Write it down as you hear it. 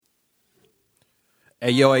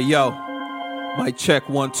Hey yo, mic check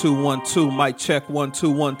 1 2 1 2. Mic check 1 2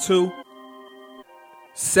 1 2.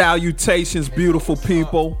 Salutations, beautiful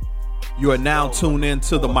people. You are now tuned in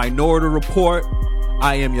to the Minority Report.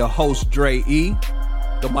 I am your host, Dre E.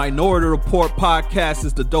 The Minority Report podcast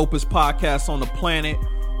is the dopest podcast on the planet,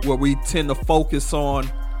 where we tend to focus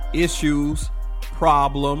on issues,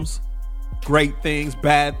 problems, great things,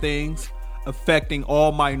 bad things affecting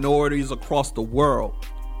all minorities across the world.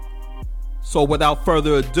 So without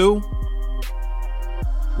further ado,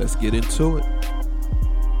 let's get into it.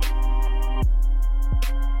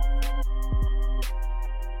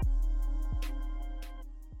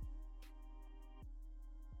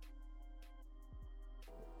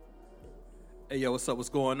 Hey yo, what's up? What's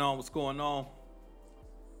going on?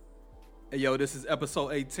 Hey yo, this is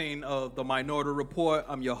episode 18 of the Minority Report.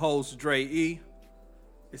 I'm your host, Dre E.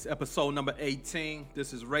 It's episode number 18.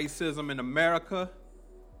 This is Racism in America.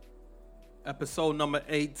 Episode number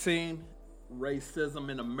 18, Racism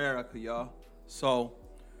in America, y'all. So,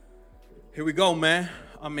 here we go, man.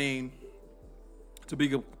 I mean, to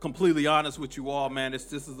be completely honest with you all, man,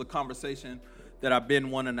 this is a conversation that I've been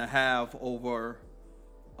wanting to have over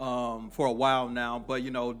for a while now. But,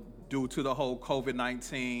 due to the whole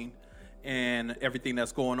COVID-19 and everything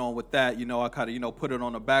that's going on with that, I kind of, put it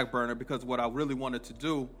on the back burner, because what I really wanted to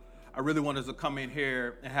do, I really wanted to come in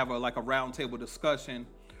here and have a roundtable discussion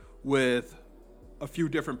with a few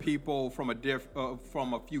different people from a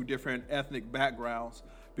few different ethnic backgrounds,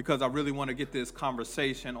 because I really want to get this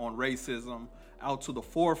conversation on racism out to the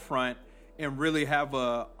forefront and really have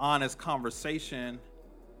a honest conversation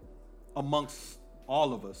amongst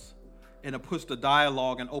all of us, and to push the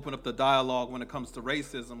dialogue and open up the dialogue when it comes to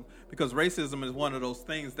racism, because racism is one of those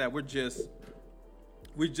things that we just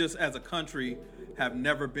as a country have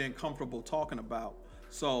never been comfortable talking about.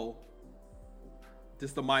 So this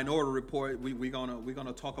is the Minority Report. We're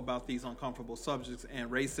gonna talk about these uncomfortable subjects, and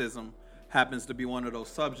racism happens to be one of those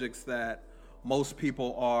subjects that most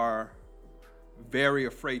people are very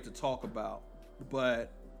afraid to talk about.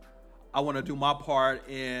 But I want to do my part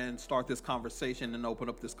and start this conversation and open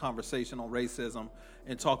up this conversation on racism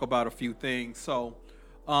and talk about a few things. So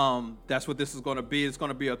that's what this is going to be. It's going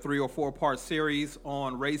to be a 3 or 4 part series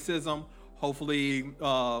on racism. Hopefully,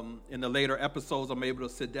 in the later episodes, I'm able to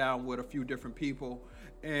sit down with a few different people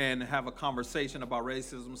and have a conversation about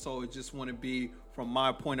racism. So it just wouldn't be from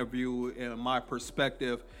my point of view and my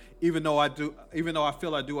perspective, even though I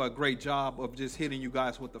feel I do a great job of just hitting you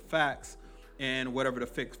guys with the facts and whatever the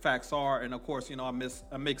facts are. And of course,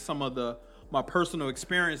 I make some of my personal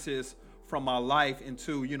experiences from my life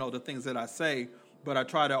into, the things that I say, but I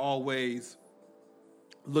try to always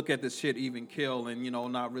look at this shit even kill and,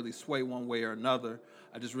 not really sway one way or another.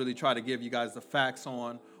 I just really try to give you guys the facts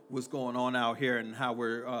on what's going on out here and how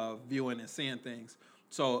we're viewing and seeing things.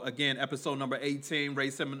 So again, episode number 18,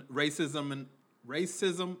 Racism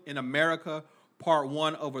in America, part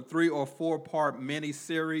 1 of a 3 or 4 part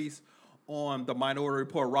mini-series on the Minority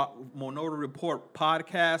Report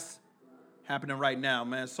podcast, happening right now,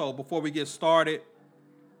 man. So before we get started,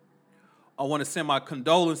 I want to send my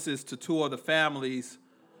condolences to 2 of the families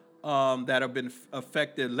that have been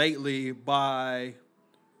affected lately by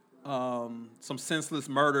some senseless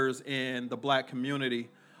murders in the black community.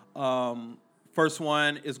 First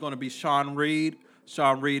one is going to be Sean Reed.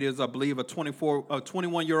 Sean Reed is, I believe, a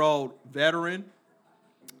 21-year-old veteran,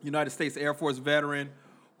 United States Air Force veteran,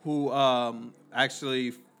 who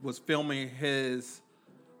actually was filming his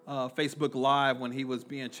Facebook Live when he was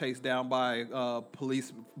being chased down by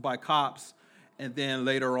cops, and then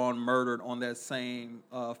later on murdered on that same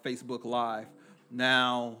Facebook Live.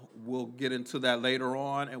 Now, we'll get into that later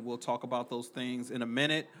on, and we'll talk about those things in a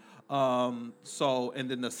minute. And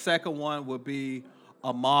then the second one would be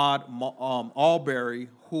Ahmaud Arbery,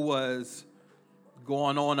 who was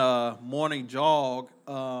going on a morning jog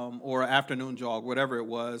or afternoon jog, whatever it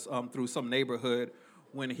was, through some neighborhood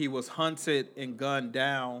when he was hunted and gunned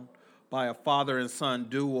down by a father and son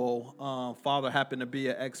duo. Father happened to be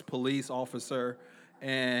an ex-police officer,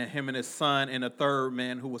 and him and his son and a third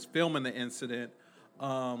man who was filming the incident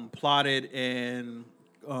plotted and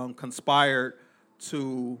conspired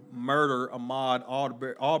to murder Ahmaud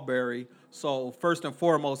Arbery. So first and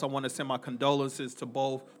foremost, I want to send my condolences to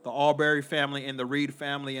both the Arbery family and the Reed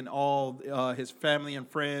family and all his family and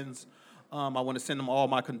friends. I want to send them all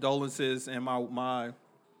my condolences and my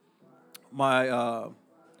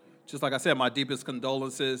just like I said, my deepest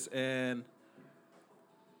condolences. And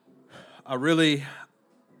I'm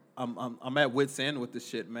at wit's end with this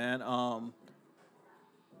shit, man.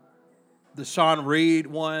 The Sean Reed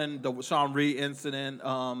one, the Sean Reed incident,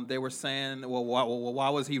 they were saying, well, why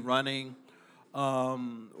was he running?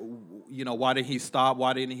 Why didn't he stop?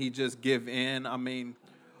 Why didn't he just give in? I mean,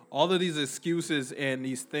 all of these excuses and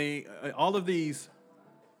these things, all of these,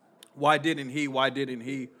 why didn't he? Why didn't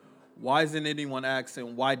he? Why isn't anyone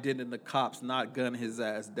asking, why didn't the cops not gun his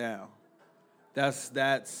ass down? That's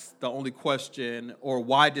the only question. Or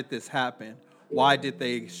why did this happen? Why did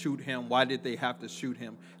they shoot him? Why did they have to shoot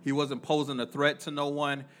him? He wasn't posing a threat to no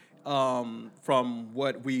one. From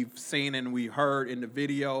what we've seen and we heard in the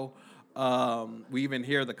video, we even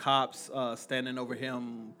hear the cops standing over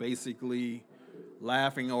him basically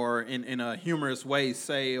laughing or in a humorous way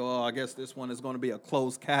say, oh, I guess this one is going to be a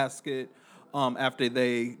closed casket after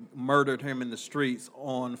they murdered him in the streets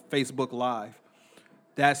on Facebook Live.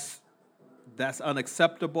 That's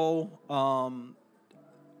unacceptable.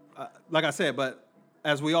 Like I said, but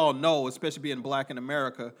as we all know, especially being black in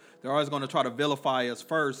America, they're always going to try to vilify us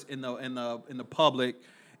first in the public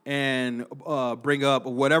and bring up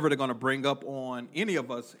whatever they're going to bring up on any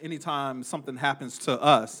of us. Anytime something happens to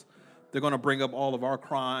us, they're going to bring up all of our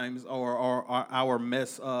crimes or our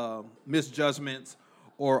misjudgments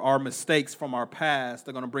or our mistakes from our past.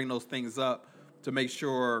 They're going to bring those things up to make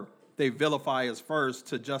sure they vilify us first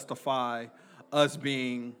to justify us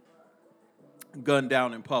being gunned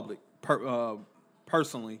down in public,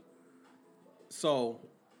 personally. So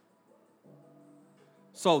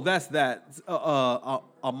that's that.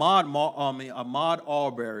 Ahmaud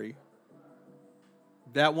Arbery.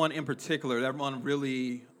 That one in particular. That one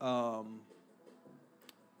really.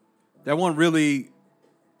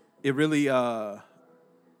 It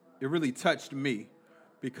really touched me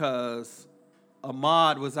because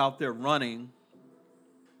Ahmaud was out there running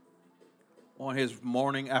on his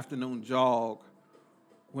morning, afternoon jog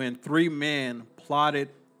when 3 men plotted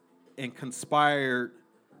and conspired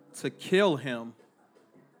to kill him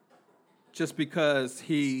just because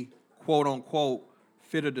he, quote unquote,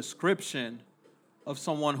 fit a description of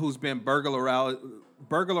someone who's been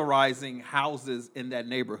burglarizing houses in that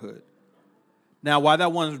neighborhood. Now, why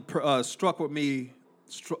that one struck me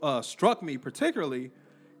particularly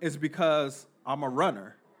is because I'm a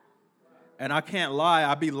runner. And I can't lie.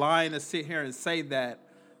 I'd be lying to sit here and say that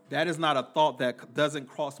is not a thought that doesn't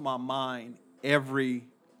cross my mind every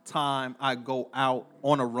time I go out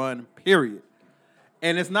on a run, period.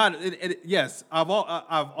 And it's not, yes, I've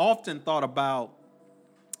often thought about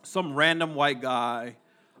some random white guy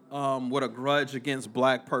with a grudge against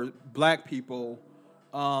black people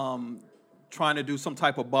trying to do some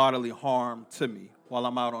type of bodily harm to me while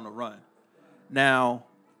I'm out on a run. Now,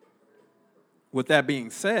 with that being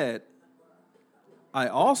said, I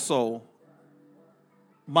also,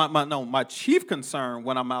 my chief concern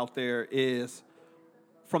when I'm out there is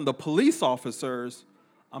from the police officers.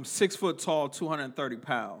 I'm 6 foot tall, 230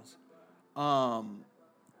 pounds. I'm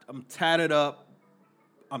tatted up.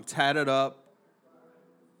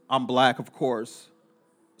 I'm black, of course.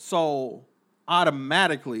 So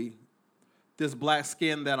automatically, this black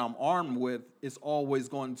skin that I'm armed with is always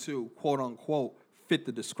going to, quote unquote, fit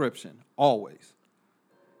the description, always.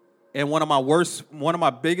 And one of my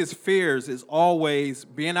biggest fears is always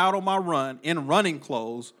being out on my run in running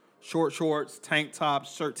clothes, short shorts, tank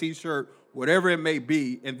tops, shirt, t-shirt, whatever it may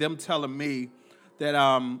be, and them telling me that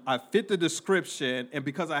I fit the description, and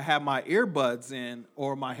because I have my earbuds in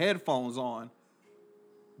or my headphones on,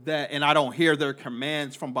 and I don't hear their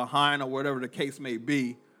commands from behind or whatever the case may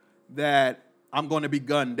be, that I'm going to be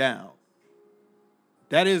gunned down.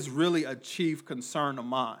 That is really a chief concern of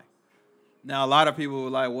mine. Now, a lot of people were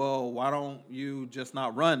like, well, why don't you just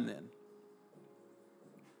not run then?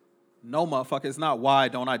 No, motherfucker, it's not why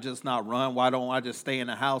don't I just not run? Why don't I just stay in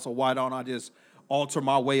the house? Or why don't I just alter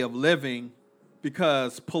my way of living?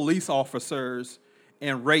 Because police officers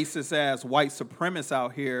and racist-ass white supremacists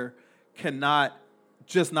out here cannot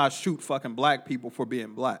just not shoot fucking black people for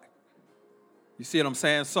being black. You see what I'm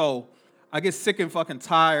saying? So I get sick and fucking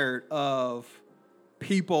tired of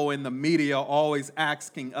people in the media always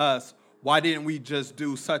asking us, why didn't we just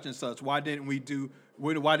do such and such? Why didn't we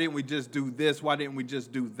just do this? Why didn't we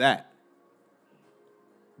just do that?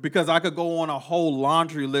 Because I could go on a whole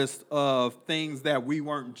laundry list of things that we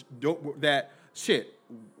weren't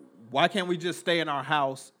why can't we just stay in our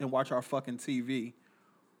house and watch our fucking TV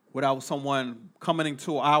without someone coming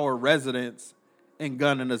into our residence and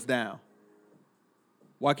gunning us down?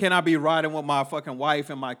 Why can't I be riding with my fucking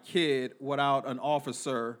wife and my kid without an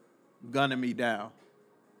officer gunning me down?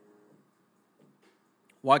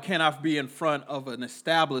 Why can't I be in front of an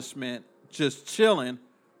establishment just chilling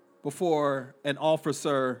before an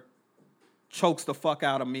officer chokes the fuck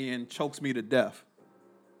out of me and chokes me to death?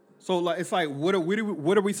 So it's like, what are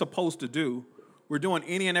we supposed to do? We're doing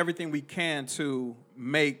any and everything we can to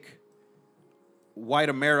make white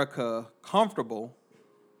America comfortable.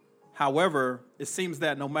 However, it seems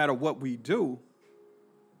that no matter what we do,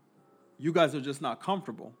 you guys are just not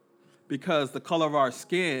comfortable because the color of our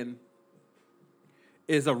skin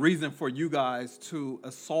is a reason for you guys to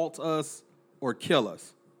assault us or kill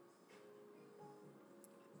us.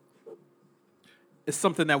 It's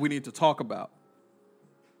something that we need to talk about.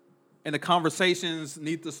 And the conversations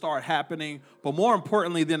need to start happening. But more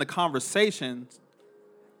importantly than the conversations,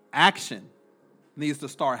 action needs to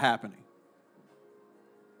start happening.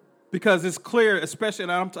 Because it's clear, especially,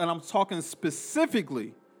 and I'm talking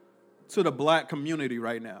specifically to the black community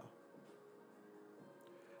right now.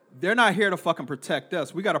 They're not here to fucking protect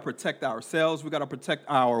us. We got to protect ourselves. We got to protect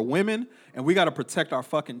our women. And we got to protect our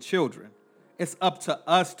fucking children. It's up to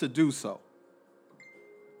us to do so.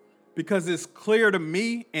 Because it's clear to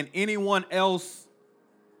me and anyone else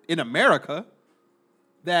in America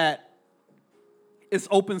that it's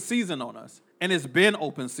open season on us. And it's been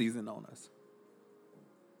open season on us.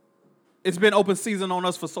 It's been open season on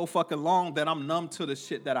us for so fucking long that I'm numb to the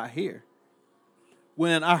shit that I hear.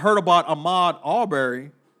 When I heard about Ahmaud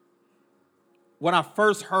Arbery, when I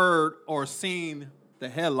first heard or seen the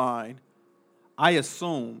headline, I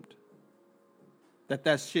assumed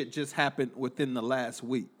that shit just happened within the last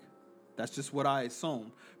week. That's just what I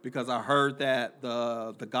assumed because I heard that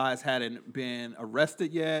the guys hadn't been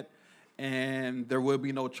arrested yet and there will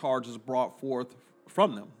be no charges brought forth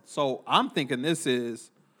from them. So I'm thinking this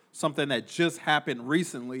is something that just happened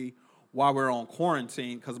recently while we're on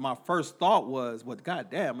quarantine because my first thought was, well,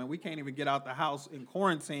 goddamn, man, we can't even get out the house in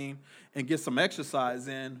quarantine and get some exercise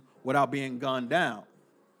in without being gunned down.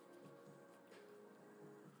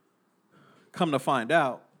 Come to find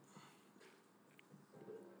out,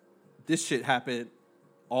 this shit happened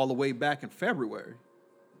all the way back in February.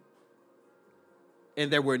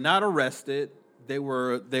 And they were not arrested. There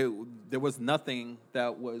was nothing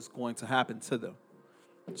that was going to happen to them.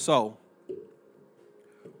 So,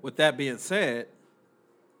 with that being said,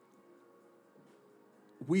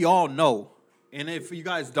 we all know, and if you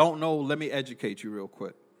guys don't know, let me educate you real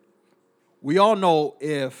quick. We all know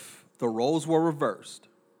if the roles were reversed,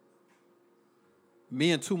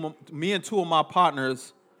 me and two of my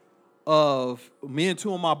partners who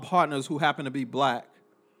happen to be black,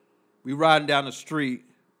 we riding down the street,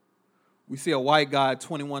 we see a white guy,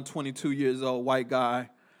 21, 22 years old white guy,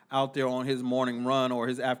 out there on his morning run or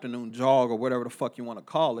his afternoon jog or whatever the fuck you want to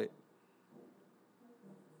call it.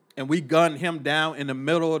 And we gun him down in the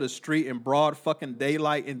middle of the street in broad fucking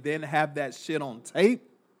daylight and then have that shit on tape.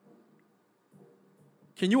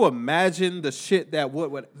 Can you imagine the shit that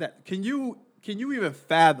can you even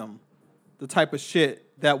fathom the type of shit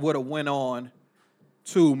that would have went on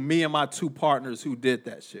to me and my two partners who did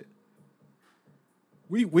that shit?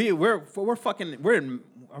 Are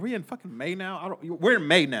we in fucking May now? We're in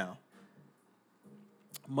May now.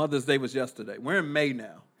 Mother's Day was yesterday. We're in May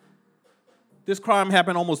now. This crime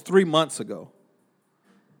happened almost 3 months ago.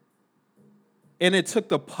 And it took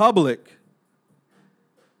the public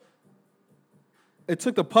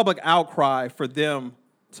outcry for them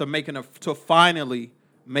to finally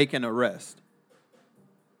make an arrest.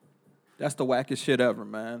 That's the wackest shit ever,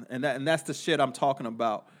 man. And that's the shit I'm talking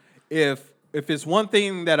about. If it's one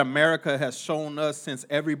thing that America has shown us since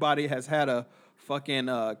everybody has had a fucking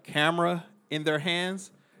camera in their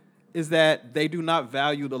hands, is that they do not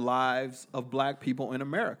value the lives of black people in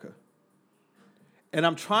America. And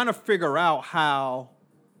I'm trying to figure out how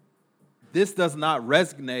this does not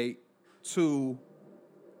resonate to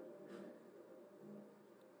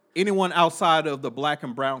anyone outside of the black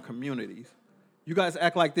and brown communities. You guys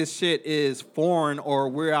act like this shit is foreign or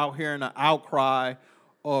we're out here in an outcry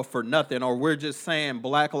or for nothing, or we're just saying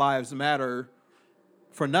Black Lives Matter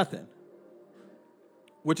for nothing.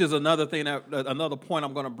 Which is another point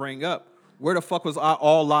I'm going to bring up. Where the fuck was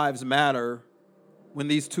All Lives Matter when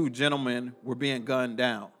these two gentlemen were being gunned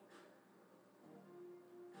down?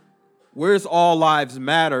 Where's All Lives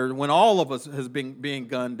Matter when all of us has been being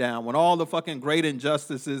gunned down, when all the fucking great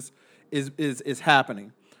injustices is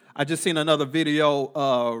happening? I just seen another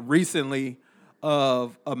video recently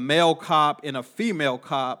of a male cop and a female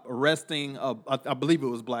cop arresting, I believe it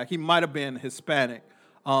was black. He might have been Hispanic,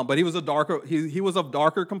 but he was he was of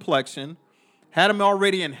darker complexion, had him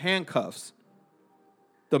already in handcuffs.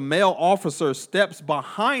 The male officer steps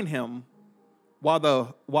behind him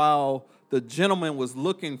while the gentleman was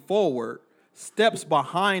looking forward, steps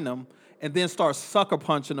behind him, and then starts sucker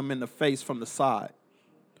punching him in the face from the side.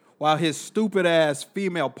 While his stupid ass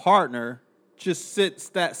female partner just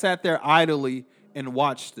sat there idly and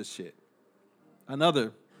watched the shit.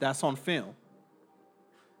 That's on film.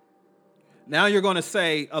 Now you're going to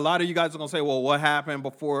say, a lot of you guys are going to say, well, what happened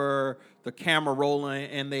before the camera rolling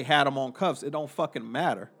and they had them on cuffs? It don't fucking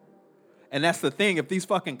matter. And that's the thing. If these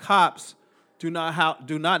fucking cops do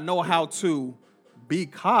not know how to be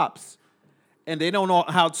cops and they don't know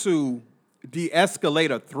how to de-escalate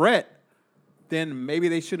a threat, then maybe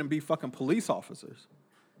they shouldn't be fucking police officers.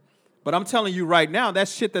 But I'm telling you right now, that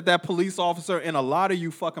shit that police officer and a lot of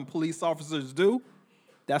you fucking police officers do,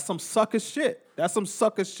 that's some sucker shit. That's some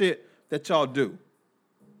sucker shit that y'all do.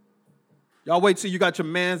 Y'all wait till you got your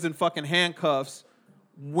mans in fucking handcuffs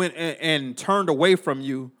and turned away from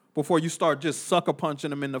you before you start just sucker punching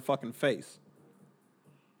them in the fucking face.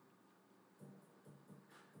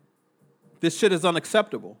 This shit is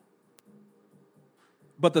unacceptable.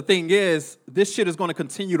 But the thing is, this shit is going to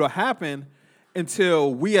continue to happen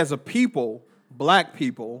until we as a people, black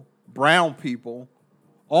people, brown people,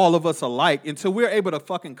 all of us alike, until we're able to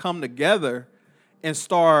fucking come together and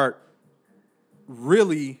start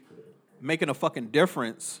really making a fucking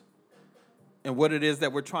difference in what it is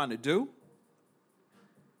that we're trying to do.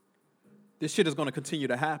 This shit is going to continue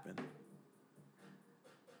to happen.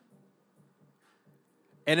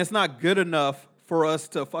 And it's not good enough for us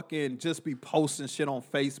to fucking just be posting shit on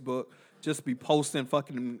Facebook, just be posting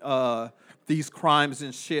fucking these crimes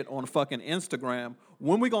and shit on fucking Instagram.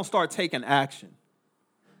 When we going to start taking action?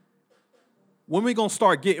 When we going to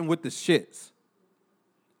start getting with the shits?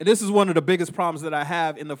 And this is one of the biggest problems that I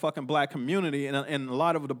have in the fucking black community and a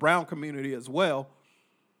lot of the brown community as well.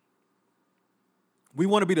 We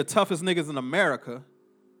want to be the toughest niggas in America,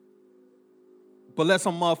 but let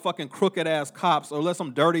some motherfucking crooked-ass cops or let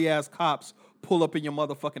some dirty-ass cops pull up in your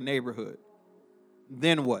motherfucking neighborhood.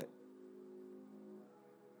 Then what?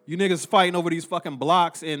 You niggas fighting over these fucking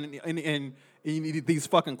blocks and these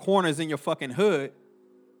fucking corners in your fucking hood,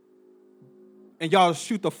 and y'all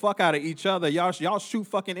shoot the fuck out of each other. Y'all shoot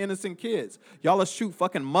fucking innocent kids. Y'all shoot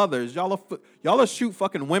fucking mothers. Y'all shoot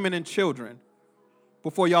fucking women and children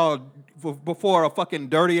before a fucking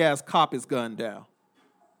dirty-ass cop is gunned down.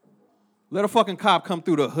 Let a fucking cop come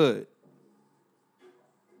through the hood.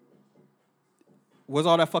 Where's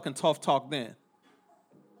all that fucking tough talk then?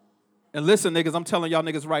 And listen, niggas, I'm telling y'all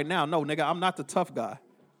niggas right now, no, nigga, I'm not the tough guy.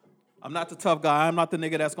 I'm not the tough guy. I'm not the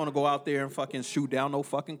nigga that's going to go out there and fucking shoot down no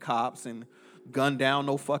fucking cops and gun down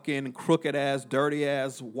no fucking crooked-ass,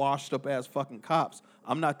 dirty-ass, washed-up-ass fucking cops.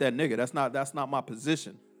 I'm not that nigga. That's not my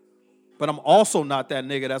position. But I'm also not that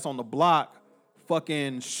nigga that's on the block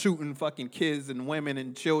fucking shooting fucking kids and women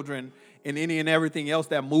and children and any and everything else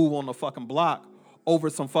that move on the fucking block over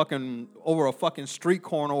a fucking street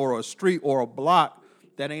corner or a street or a block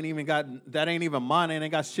that ain't even mine and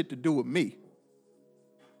ain't got shit to do with me.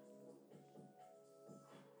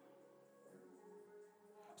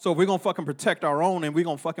 So if we're gonna fucking protect our own and we're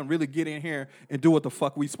gonna fucking really get in here and do what the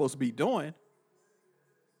fuck we supposed to be doing,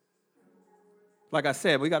 like I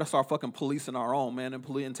said, we gotta start fucking policing our own, man,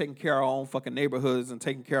 and taking care of our own fucking neighborhoods and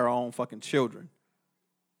taking care of our own fucking children.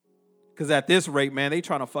 Because at this rate, man, they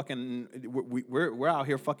trying to fucking, we're out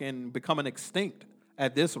here fucking becoming extinct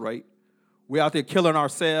at this rate. We out there killing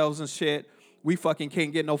ourselves and shit. We fucking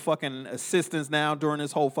can't get no fucking assistance now during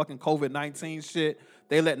this whole fucking COVID-19 shit.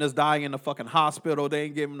 They letting us die in the fucking hospital. They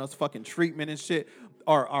ain't giving us fucking treatment and shit.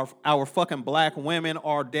 Our fucking black women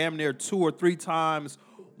are damn near 2 or 3 times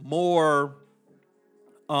more,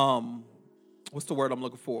 what's the word I'm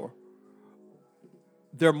looking for?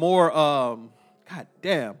 They're more, god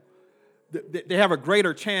damn. They have a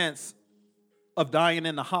greater chance of dying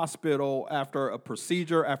in the hospital after a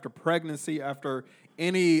procedure, after pregnancy, after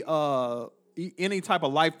any type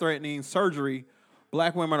of life-threatening surgery.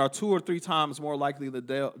 Black women are 2 or 3 times more likely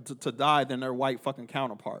to die than their white fucking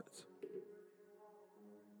counterparts.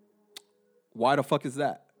 Why the fuck is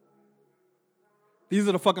that? These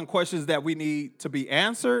are the fucking questions that we need to be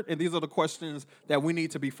answered, and these are the questions that we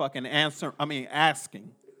need to be fucking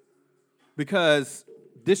asking. Because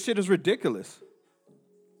this shit is ridiculous.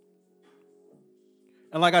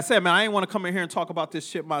 And like I said, man, I ain't want to come in here and talk about this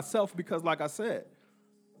shit myself because, like I said,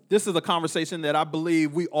 this is a conversation that I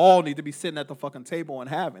believe we all need to be sitting at the fucking table and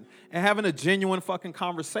having a genuine fucking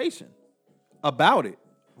conversation about it.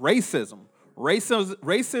 Racism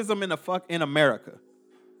in America.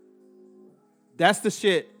 That's the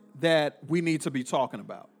shit that we need to be talking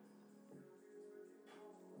about.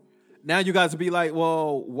 Now you guys will be like,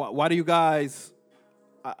 well, why do you guys?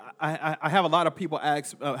 I have a lot of people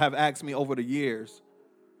have asked me over the years,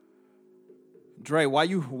 Dre, why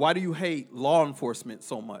do you hate law enforcement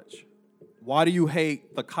so much? Why do you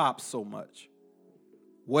hate the cops so much?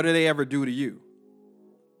 What do they ever do to you?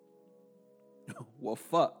 Well,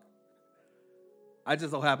 fuck. I just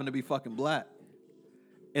so happen to be fucking black.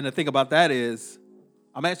 And the thing about that is,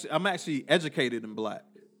 I'm actually educated in black.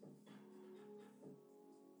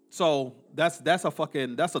 So that's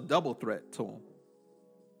a double threat to them.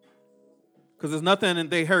 Because it's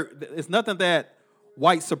nothing that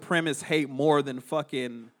white supremacists hate more than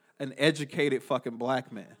fucking an educated fucking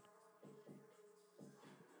black man.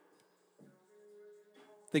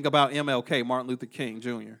 Think about MLK, Martin Luther King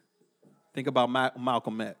Jr. Think about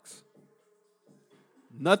Malcolm X.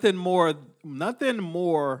 Nothing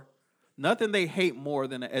they hate more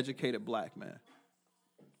than an educated black man.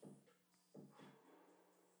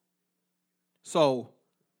 So,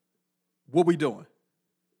 what we doing?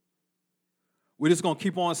 We're just gonna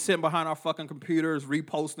keep on sitting behind our fucking computers,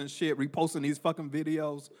 reposting shit, reposting these fucking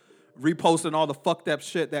videos, reposting all the fucked up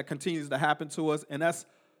shit that continues to happen to us, and that's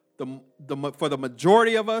for the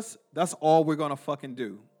majority of us, that's all we're gonna fucking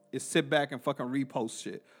do is sit back and fucking repost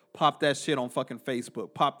shit. Pop that shit on fucking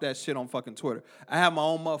Facebook. Pop that shit on fucking Twitter. I have my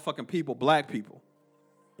own motherfucking people, black people.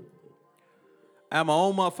 I have my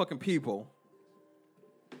own motherfucking people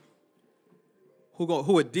who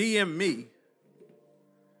would DM me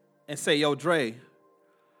and say, "Yo, Dre,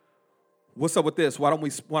 what's up with this? Why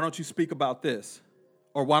don't you speak about this?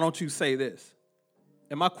 Or why don't you say this?"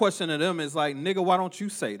 And my question to them is like, "Nigga, why don't you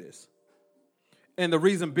say this?" And the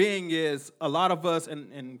reason being is a lot of us,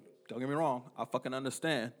 and don't get me wrong, I fucking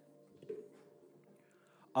understand.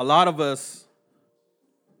 A lot of us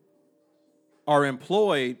are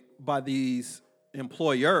employed by these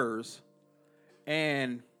employers,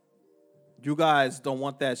 and you guys don't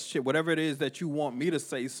want that shit. Whatever it is that you want me to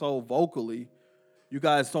say so vocally, you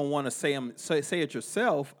guys don't want to say it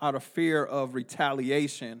yourself out of fear of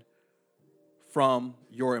retaliation from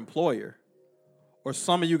your employer. Or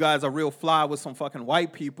some of you guys are real fly with some fucking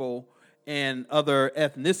white people and other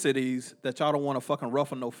ethnicities that y'all don't want to fucking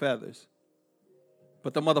ruffle no feathers.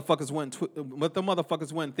 But the motherfuckers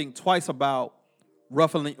wouldn't think twice about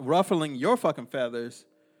ruffling your fucking feathers,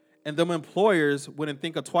 and them employers wouldn't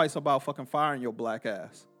think twice about fucking firing your black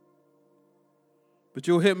ass. But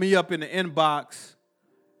you'll hit me up in the inbox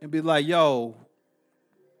and be like, "Yo,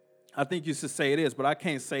 I think you should say this, but I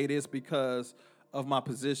can't say this because of my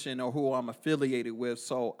position or who I'm affiliated with,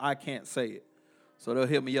 so I can't say it." So they'll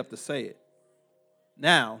hit me up to say it.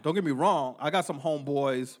 Now, don't get me wrong, I got some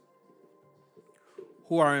homeboys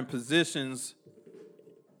who are in positions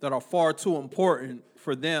that are far too important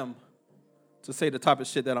for them to say the type of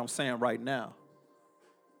shit that I'm saying right now.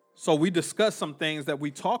 So we discuss some things that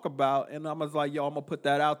we talk about, and I was like, "Yo, I'm gonna put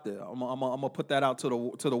that out there. I'm gonna put that out to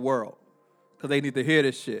the world, because they need to hear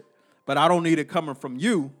this shit. But I don't need it coming from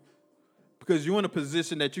you, because you're in a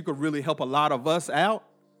position that you could really help a lot of us out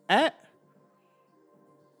at.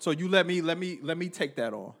 So you let me take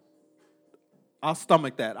that on. I'll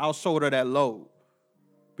stomach that. I'll shoulder that load,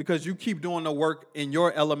 because you keep doing the work in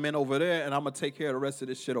your element over there, and I'm gonna take care of the rest of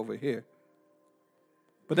this shit over here."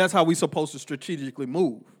 But that's how we supposed to strategically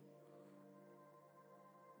move.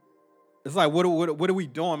 It's like, what are we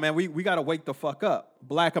doing, man? We got to wake the fuck up.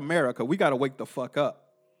 Black America, we got to wake the fuck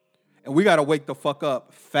up. And we got to wake the fuck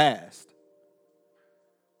up fast.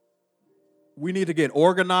 We need to get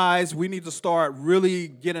organized. We need to start really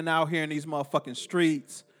getting out here in these motherfucking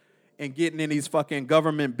streets and getting in these fucking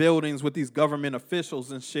government buildings with these government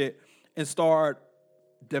officials and shit and start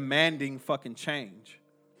demanding fucking change.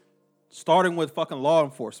 Starting with fucking law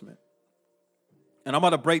enforcement. And I'm about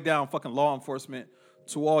to break down fucking law enforcement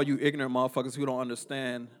to all you ignorant motherfuckers who don't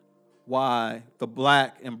understand why the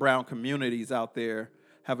black and brown communities out there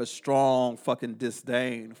have a strong fucking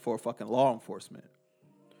disdain for fucking law enforcement.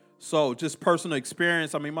 So just personal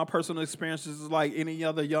experience. I mean, my personal experience is like any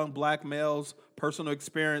other young black male's personal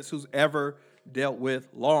experience who's ever dealt with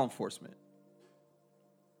law enforcement.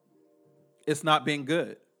 It's not been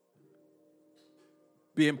good.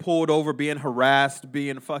 Being pulled over, being harassed,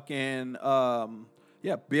 being fucking,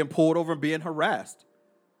 being pulled over and being harassed.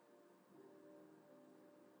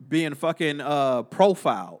 Being fucking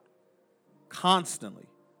profiled constantly.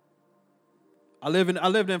 I lived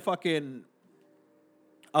in fucking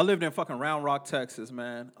Round Rock, Texas,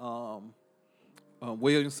 man.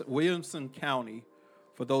 Williamson County.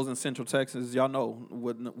 For those in Central Texas, y'all know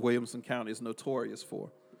what Williamson County is notorious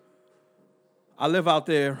for. I live out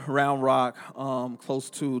there, Round Rock, close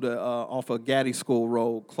to the off of Gaddy School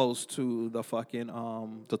Road, close to the fucking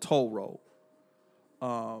the toll road.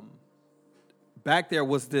 Back there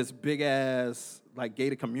was this big ass like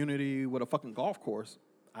gated community with a fucking golf course.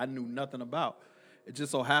 I knew nothing about. It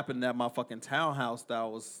just so happened that my fucking townhouse that I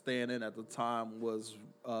was staying in at the time was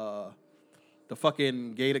the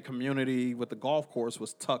fucking gated community with the golf course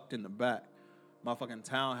was tucked in the back. my fucking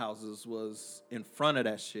townhouses was in front of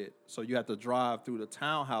that shit. So you have to drive through the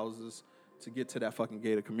townhouses to get to that fucking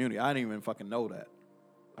gated community. I didn't even fucking know that.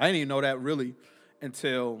 I didn't even know that really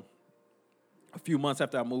until a few months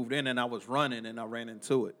after I moved in and I was running and I ran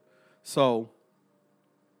into it. So,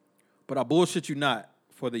 but I bullshit you not.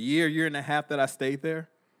 For the year and a half that I stayed there,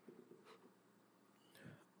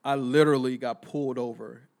 I literally got pulled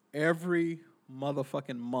over every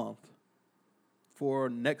motherfucking month for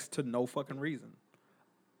next to no fucking reason.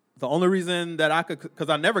 The only reason that I could, because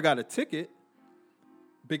I never got a ticket,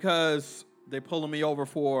 because they pulling me over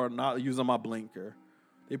for not using my blinker.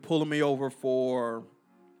 They pulling me over for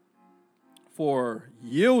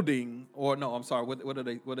yielding, or no, I'm sorry, what do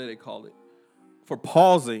they call it? For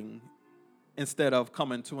pausing instead of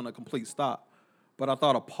coming to a complete stop. But I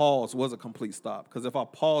thought a pause was a complete stop, because if I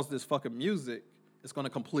pause this fucking music, it's going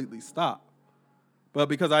to completely stop. But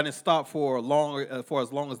because I didn't stop for as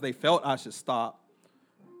long as they felt I should stop,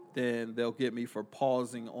 then they'll get me for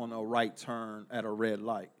pausing on a right turn at a red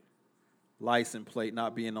light. License plate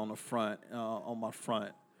not being on the front, on my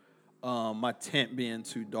front. My tent being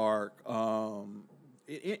too dark.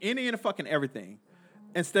 Any and fucking everything.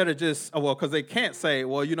 Instead of just, because they can't say,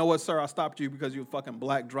 well, you know what, sir, I stopped you because you're fucking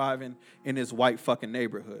black driving in this white fucking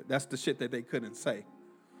neighborhood. That's the shit that they couldn't say.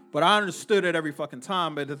 But I understood it every fucking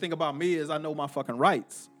time. But the thing about me is I know my fucking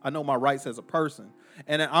rights. I know my rights as a person.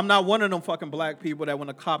 And I'm not one of them fucking black people that when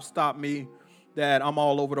the cops stop me, that I'm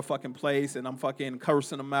all over the fucking place and I'm fucking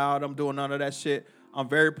cursing them out. I'm doing none of that shit. I'm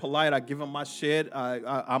very polite. I give them my shit.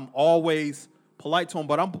 I'm always polite to them,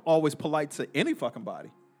 but I'm always polite to any fucking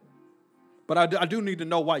body. But I do need to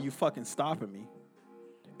know why you fucking stopping me.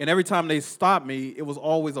 And every time they stopped me, it was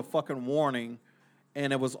always a fucking warning,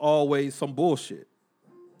 and it was always some bullshit.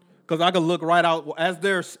 Because I could look right out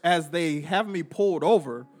as they have me pulled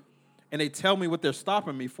over, and they tell me what they're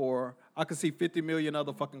stopping me for. I could see 50 million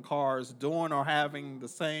other fucking cars doing or having the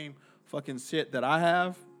same fucking shit that I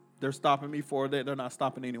have. They're stopping me for. They're not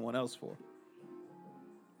stopping anyone else for.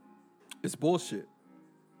 It's bullshit.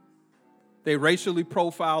 They racially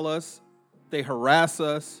profile us. They harass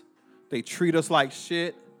us. They treat us like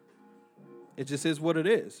shit. It just is what it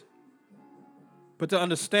is. But to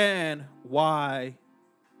understand why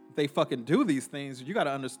they fucking do these things, you got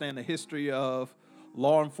to understand the history of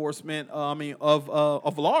law enforcement. Of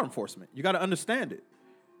law enforcement. You got to understand it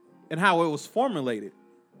and how it was formulated.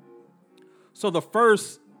 So the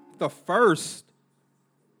first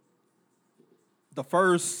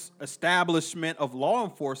establishment of law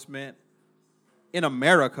enforcement in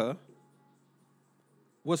America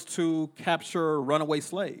was to capture runaway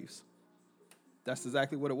slaves. That's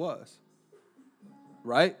exactly what it was.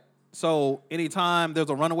 Right? So anytime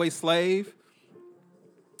there's a runaway slave,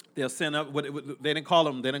 they'll send up they didn't call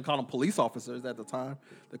them police officers at the time.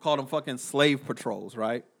 They called them fucking slave patrols,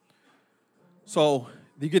 right? So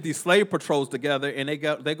you get these slave patrols together and they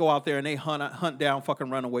go out there and they hunt down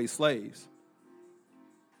fucking runaway slaves.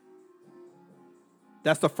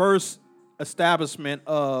 That's the first establishment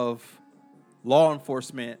of law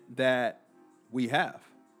enforcement that we have.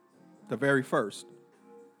 The very first.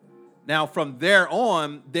 Now, from there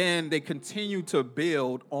on, then they continue to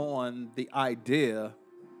build on the idea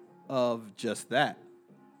of just that.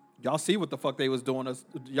 Y'all see what the fuck they was doing us.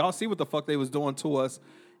 Y'all see what the fuck they was doing to us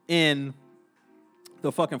in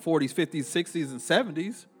the fucking 40s, 50s, 60s, and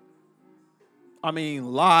 70s. I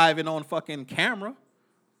mean, live and on fucking camera.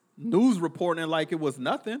 News reporting like it was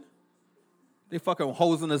nothing. They fucking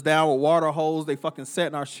hosing us down with water hose. They fucking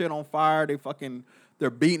setting our shit on fire. They're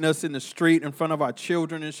beating us in the street in front of our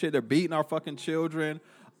children and shit. They're beating our fucking children.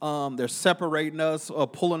 They're separating us,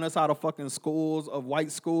 pulling us out of fucking schools, of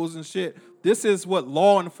white schools and shit. This is what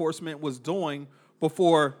law enforcement was doing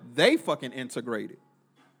before they fucking integrated.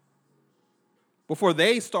 Before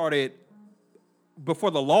the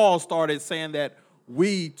law started saying that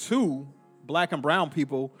we too, black and brown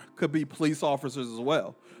people, could be police officers as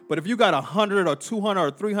well. But if you got 100 or 200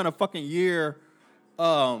 or 300 fucking year,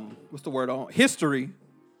 history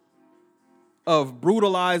of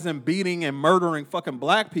brutalizing, beating, and murdering fucking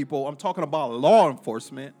black people, I'm talking about law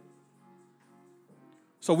enforcement.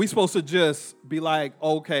 So we supposed to just be like,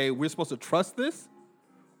 okay, we're supposed to trust this?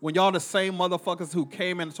 When y'all the same motherfuckers who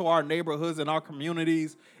came into our neighborhoods and our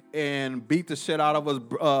communities and beat the shit out of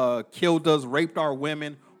us, killed us, raped our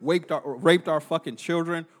women, raped our fucking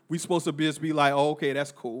children, we supposed to just be like, oh, okay,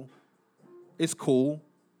 that's cool. It's cool.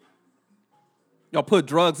 Y'all put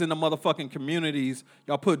drugs in the motherfucking communities.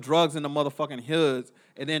 Y'all put drugs in the motherfucking hoods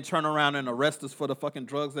and then turn around and arrest us for the fucking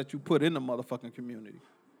drugs that you put in the motherfucking community.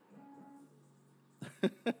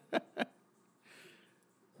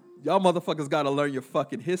 Y'all motherfuckers got to learn your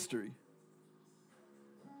fucking history.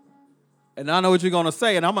 And I know what you're going to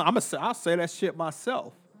say, and I'll say that shit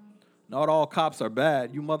myself. Not all cops are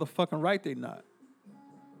bad. You motherfucking right they not.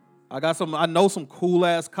 I know some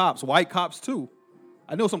cool-ass cops, white cops too.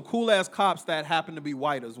 I know some cool-ass cops that happen to be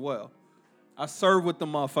white as well. I served with the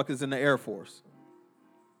motherfuckers in the Air Force.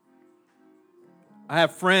 I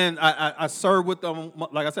have friends, I served with them,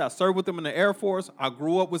 like I said, I served with them in the Air Force. I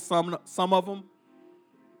grew up with some of them.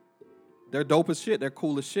 They're dope as shit. They're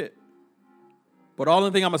cool as shit. But the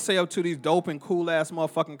only thing I'm going to say up to these dope and cool-ass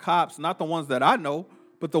motherfucking cops, not the ones that I know,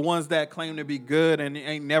 but the ones that claim to be good and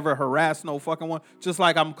ain't never harassed no fucking one. Just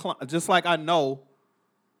like I know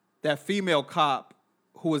that female cop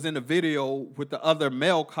who was in the video with the other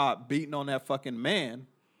male cop beating on that fucking man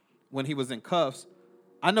when he was in cuffs.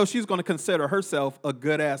 I know she's going to consider herself a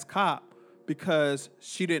good ass cop because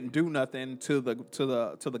she didn't do nothing to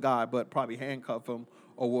the guy, but probably handcuff him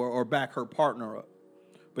or back her partner up.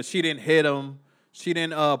 But she didn't hit him. She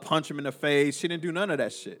didn't punch him in the face. She didn't do none of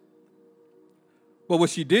that shit. But what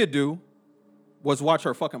she did do was watch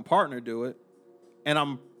her fucking partner do it. And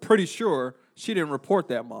I'm pretty sure she didn't report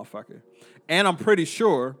that motherfucker. And I'm pretty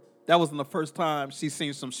sure that wasn't the first time she's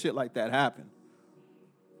seen some shit like that happen.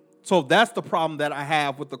 So that's the problem that I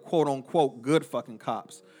have with the quote-unquote good fucking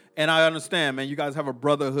cops. And I understand, man, you guys have a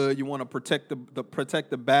brotherhood. You want to protect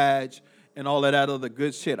the badge and all of that other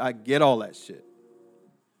good shit. I get all that shit.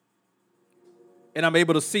 And I'm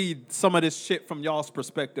able to see some of this shit from y'all's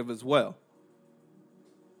perspective as well.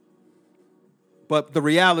 But the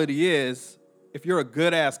reality is, if you're a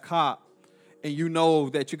good-ass cop and you know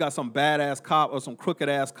that you got some bad-ass cop or some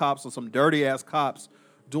crooked-ass cops or some dirty-ass cops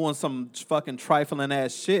doing some fucking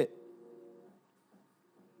trifling-ass shit,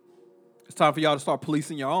 it's time for y'all to start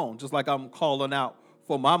policing your own, just like I'm calling out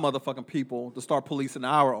for my motherfucking people to start policing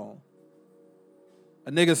our own.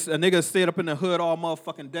 A nigga stayed up in the hood all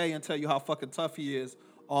motherfucking day and tell you how fucking tough he is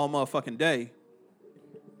all motherfucking day.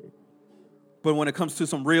 But when it comes to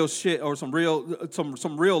some real shit or some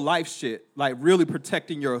real life shit, like really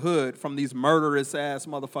protecting your hood from these murderous ass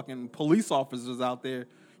motherfucking police officers out there,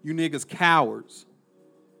 you niggas cowards.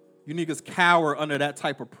 You niggas cower under that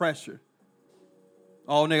type of pressure.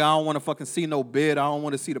 Oh, nigga, I don't want to fucking see no bid. I don't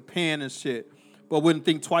want to see the pen and shit. But wouldn't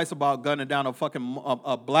think twice about gunning down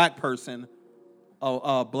a black person,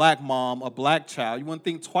 a black mom, a black child. You wouldn't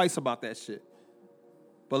think twice about that shit.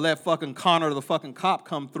 But let fucking Connor the fucking cop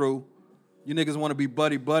come through. You niggas want to be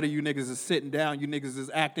buddy-buddy. You niggas is sitting down. You niggas is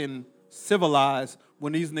acting civilized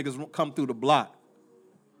when these niggas come through the block.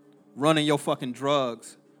 Running your fucking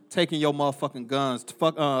drugs. Taking your motherfucking guns.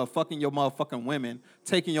 Fucking your motherfucking women.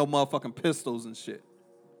 Taking your motherfucking pistols and shit.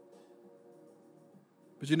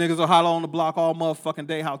 But you niggas will holler on the block all motherfucking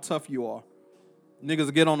day how tough you are. Niggas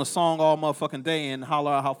will get on the song all motherfucking day and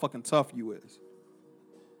holler out how fucking tough you is.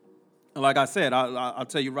 And like I said, I'll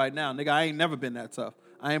tell you right now, nigga, I ain't never been that tough.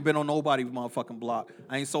 I ain't been on nobody's motherfucking block.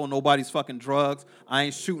 I ain't sold nobody's fucking drugs. I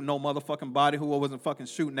ain't shooting no motherfucking body who wasn't fucking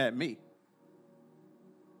shooting at me.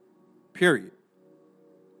 Period.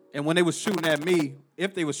 And when they was shooting at me,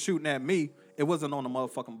 if they was shooting at me, it wasn't on the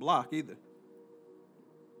motherfucking block either.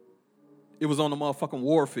 It was on the motherfucking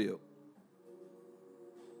war field.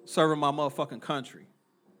 Serving my motherfucking country.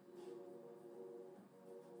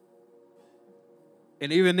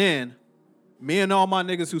 And even then, me and all my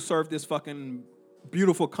niggas who served this fucking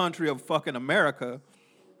beautiful country of fucking America,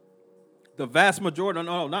 the vast majority,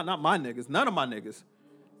 no, not my niggas, none of my niggas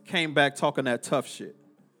came back talking that tough shit.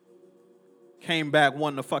 Came back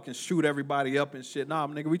wanting to fucking shoot everybody up and shit. Nah,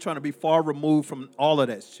 nigga, we trying to be far removed from all of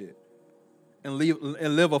that shit. And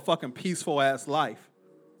live a fucking peaceful ass life.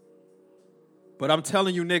 But I'm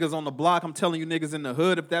telling you niggas on the block, I'm telling you niggas in the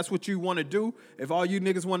hood, if that's what you want to do, if all you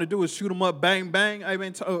niggas want to do is shoot them up, bang, bang, I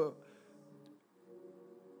mean,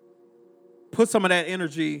 put some of that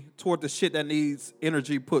energy toward the shit that needs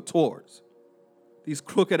energy put towards. These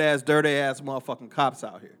crooked-ass, dirty-ass motherfucking cops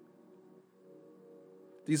out here.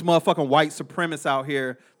 These motherfucking white supremacists out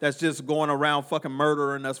here that's just going around fucking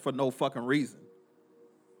murdering us for no fucking reason.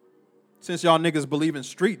 Since y'all niggas believe in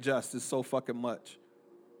street justice so fucking much.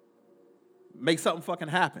 Make something fucking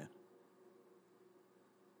happen.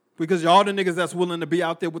 Because y'all the niggas that's willing to be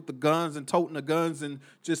out there with the guns and toting the guns and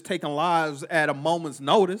just taking lives at a moment's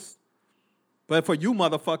notice. But for you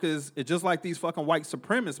motherfuckers, it's just like these fucking white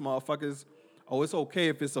supremacist motherfuckers, it's okay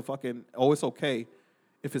if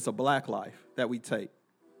it's a black life that we take.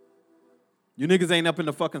 You niggas ain't up in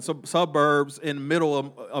the fucking suburbs in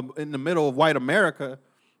the middle of white America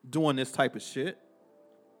doing this type of shit.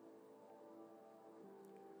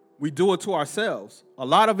 We do it to ourselves. A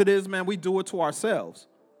lot of it is, man, we do it to ourselves.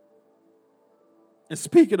 And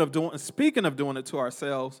speaking of doing it to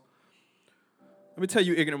ourselves, Let me tell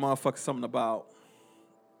you ignorant motherfuckers something about.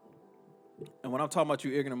 And when I'm talking about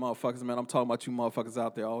you ignorant motherfuckers, man, I'm talking about you motherfuckers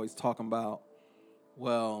out there always talking about,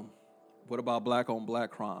 well, what about black on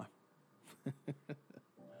black crime?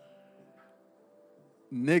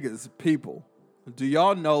 Niggas, people, do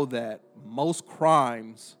y'all know that most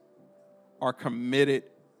crimes are committed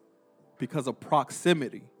because of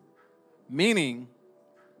proximity? Meaning,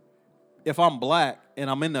 if I'm black and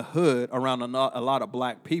I'm in the hood around a lot of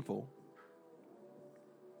black people,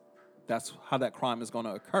 that's how that crime is going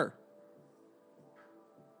to occur.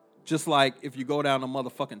 Just like if you go down to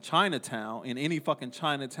motherfucking Chinatown, in any fucking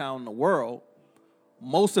Chinatown in the world,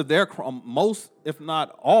 most, if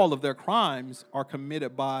not all of their crimes are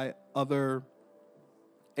committed by other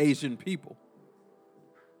Asian people.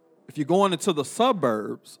 If you're going into the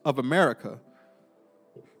suburbs of America,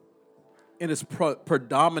 and it's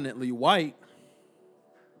predominantly white,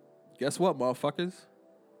 guess what, motherfuckers?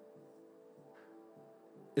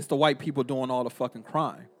 It's the white people doing all the fucking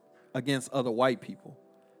crime against other white people.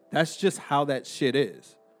 That's just how that shit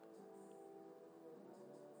is.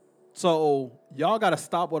 So y'all got to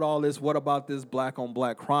stop with all this, what about this black on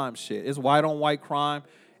black crime shit? It's white on white crime.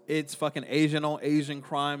 It's fucking Asian on Asian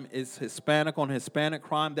crime. It's Hispanic on Hispanic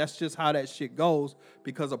crime. That's just how that shit goes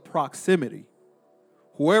because of proximity.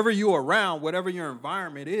 Whoever you around, whatever your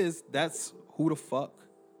environment is, that's who the fuck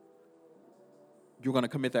you're going to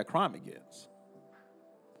commit that crime against.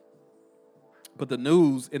 But the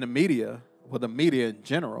news and the media, well, the media in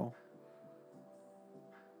general,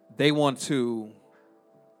 they want to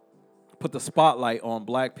put the spotlight on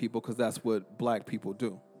black people because that's what black people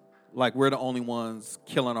do. Like we're the only ones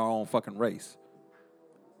killing our own fucking race.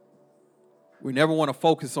 We never want to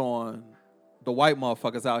focus on the white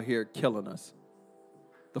motherfuckers out here killing us.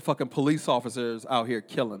 The fucking police officers out here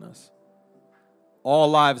killing us. All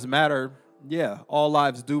lives matter. Yeah, all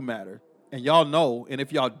lives do matter. And y'all know, and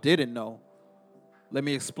if y'all didn't know, let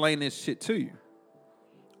me explain this shit to you.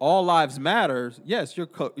 All lives matter. Yes,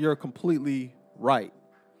 you're completely right.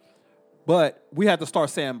 But we have to start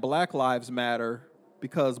saying black lives matter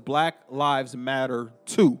because black lives matter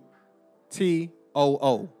too.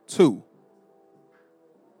 T-O-O, too.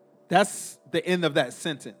 That's the end of that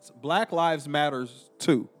sentence. Black lives matters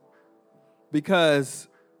too. Because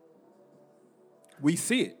we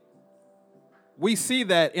see it. We see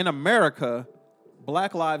that in America,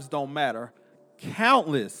 black lives don't matter.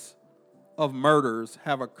 Countless of murders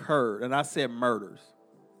have occurred. And I said murders.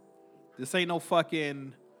 This ain't no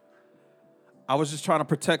fucking, I was just trying to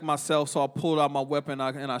protect myself, so I pulled out my weapon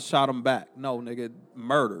and I shot him back. No, nigga,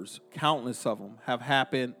 murders, countless of them have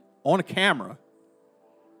happened on camera.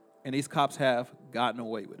 And these cops have gotten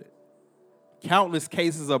away with it. Countless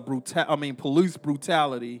cases of police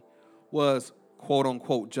brutality was quote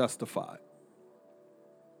unquote justified.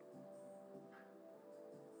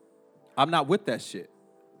 I'm not with that shit.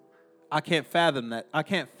 I can't fathom that. I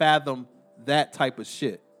can't fathom that type of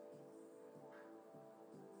shit.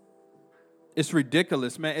 It's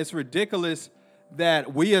ridiculous, man. It's ridiculous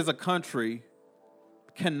that we as a country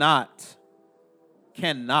cannot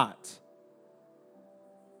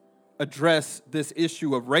address this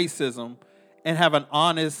issue of racism and have an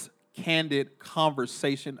honest, candid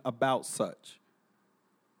conversation about such.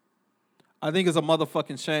 I think it's a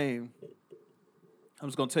motherfucking shame. I'm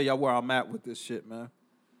just going to tell y'all where I'm at with this shit, man.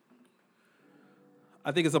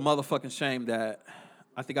 I think it's a motherfucking shame that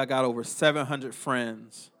I think I got over 700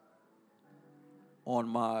 friends on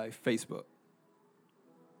my Facebook.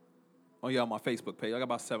 Oh, yeah, on my Facebook page. I got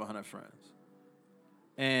about 700 friends.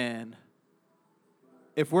 And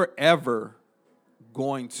if we're ever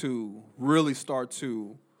going to really start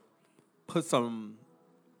to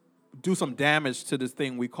do some damage to this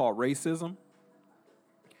thing we call racism,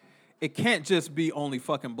 it can't just be only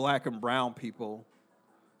fucking black and brown people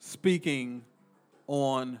speaking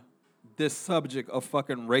on this subject of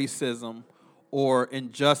fucking racism or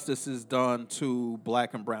injustices done to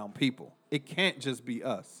black and brown people. It can't just be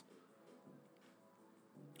us.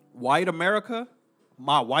 White America,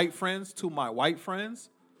 my white friends to my white friends,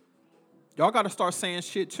 y'all got to start saying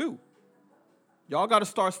shit too. Y'all got to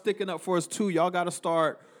start sticking up for us too. Y'all got to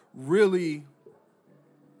start really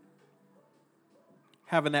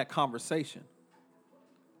having that conversation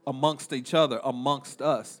amongst each other, amongst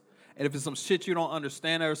us. And if it's some shit you don't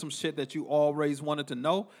understand or some shit that you always wanted to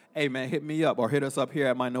know, hey, man, hit me up or hit us up here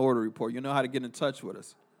at Minority Report. You know how to get in touch with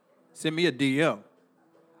us. Send me a DM.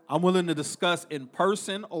 I'm willing to discuss in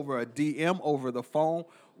person, over a DM, over the phone,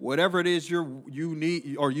 whatever it is you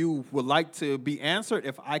need or you would like to be answered.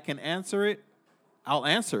 If I can answer it, I'll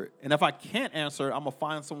answer it. And if I can't answer it, I'm going to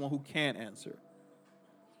find someone who can answer it.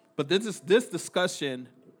 But this discussion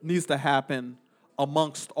needs to happen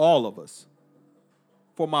amongst all of us.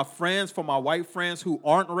 For my friends, for my white friends who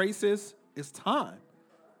aren't racist, it's time.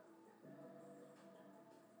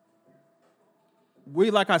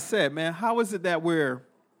 Like I said, man, how is it that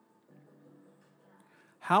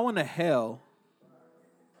how in the hell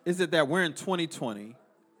is it that we're in 2020?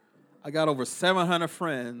 I got over 700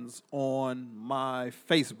 friends on my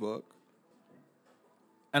Facebook.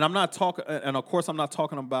 And I'm not talking, and of course I'm not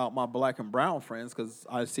talking about my black and brown friends because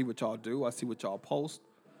I see what y'all do, I see what y'all post.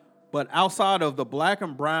 But outside of the black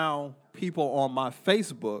and brown people on my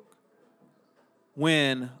Facebook,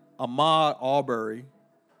 when Ahmaud Arbery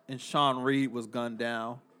and Sean Reed was gunned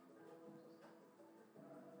down,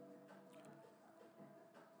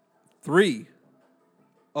 3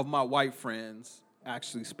 of my white friends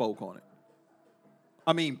actually spoke on it.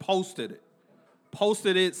 I mean, posted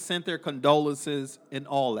it, sent their condolences, and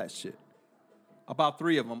all that shit. About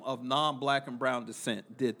 3 of them of non-black and brown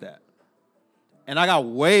descent did that. And I got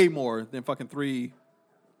way more than fucking 3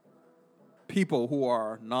 people who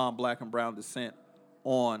are non-black and brown descent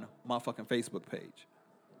on my fucking Facebook page.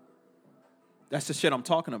 That's the shit I'm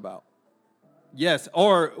talking about. Yes,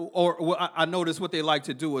 or I notice what they like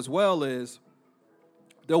to do as well is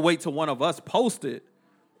they'll wait till one of us post it,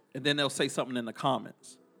 and then they'll say something in the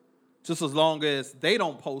comments. Just as long as they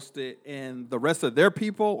don't post it and the rest of their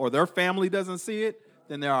people or their family doesn't see it,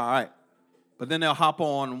 then they're all right. But then they'll hop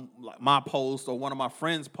on my post or one of my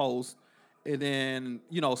friends' posts and then,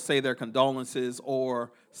 say their condolences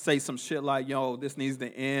or say some shit like, this needs to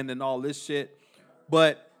end and all this shit.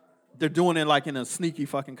 But they're doing it like in a sneaky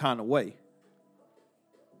fucking kind of way.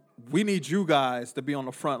 We need you guys to be on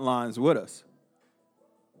the front lines with us.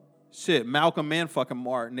 Shit, Malcolm and fucking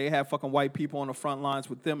Martin, they have fucking white people on the front lines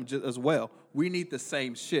with them as well. We need the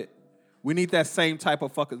same shit. We need that same type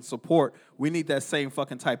of fucking support. We need that same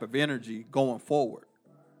fucking type of energy going forward.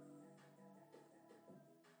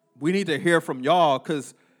 We need to hear from y'all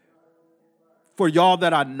because for y'all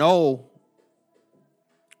that I know,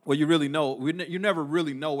 well, you really know, you never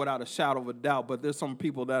really know without a shadow of a doubt, but there's some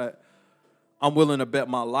people that I'm willing to bet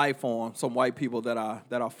my life on, some white people that I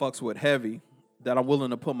fucks with heavy, that I'm willing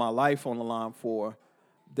to put my life on the line for,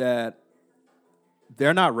 that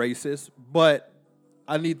they're not racist, but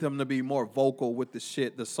I need them to be more vocal with the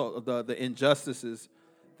shit, the injustices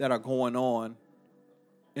that are going on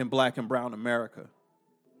in black and brown America.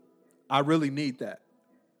 I really need that.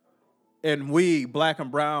 And we, black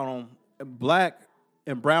and brown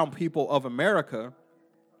people of America,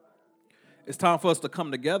 it's time for us to come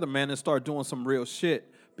together, man, and start doing some real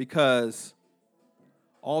shit, because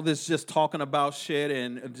all this just talking about shit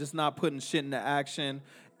and just not putting shit into action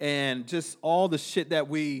and just all the shit that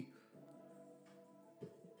we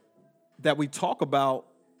talk about,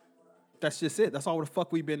 that's just it. That's all the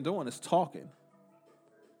fuck we've been doing is talking.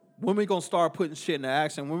 When we gonna start putting shit into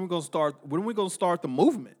action? When we gonna start the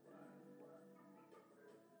movement?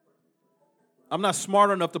 I'm not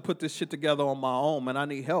smart enough to put this shit together on my own, man. I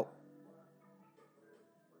need help.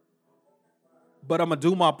 But I'm gonna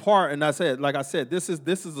do my part, and like I said, this is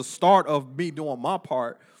the start of me doing my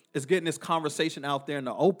part, is getting this conversation out there in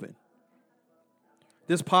the open.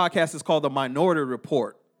 This podcast is called The Minority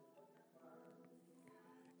Report.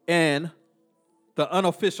 And the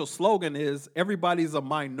unofficial slogan is everybody's a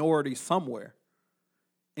minority somewhere,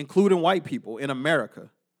 including white people in America.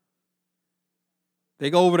 They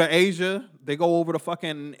go over to Asia, they go over to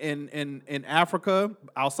fucking in Africa,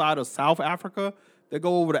 outside of South Africa, they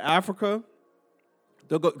go over to Africa.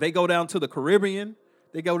 They go down to the Caribbean.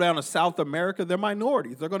 They go down to South America. They're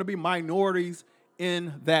minorities. They're going to be minorities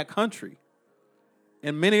in that country.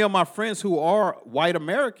 And many of my friends who are white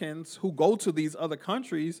Americans who go to these other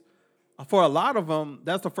countries, for a lot of them,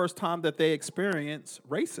 that's the first time that they experience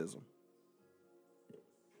racism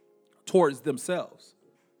towards themselves.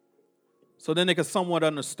 So then they can somewhat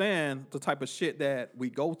understand the type of shit that we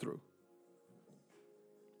go through.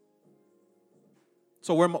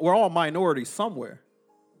 So we're all minorities somewhere.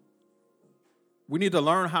 We need to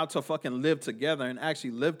learn how to fucking live together and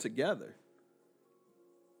actually live together.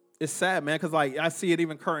 It's sad, man, because like I see it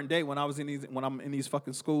even current day when I'm in these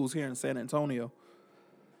fucking schools here in San Antonio.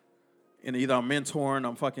 And either I'm mentoring,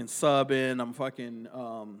 I'm fucking subbing, I'm fucking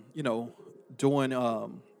doing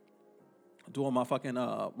my fucking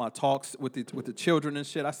my talks with the children and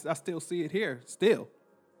shit. I still see it here. Still,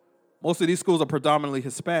 most of these schools are predominantly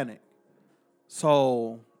Hispanic,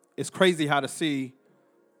 so it's crazy how to see.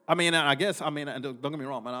 I mean, don't get me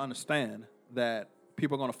wrong, man. I understand that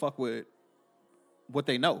people are gonna fuck with what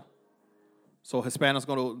they know. So Hispanics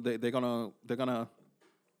they're gonna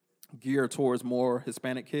gear towards more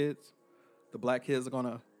Hispanic kids. The black kids are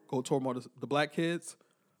gonna go toward more the black kids.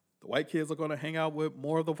 The white kids are going to hang out with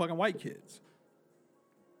more of the fucking white kids.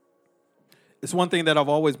 It's one thing that I've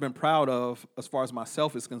always been proud of as far as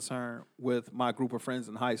myself is concerned with my group of friends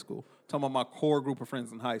in high school. I'm talking about my core group of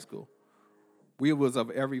friends in high school. We was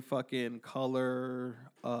of every fucking color,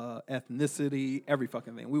 ethnicity, every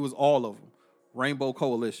fucking thing. We was all of them. Rainbow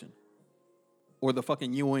Coalition. Or the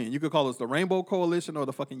fucking UN. You could call us the Rainbow Coalition or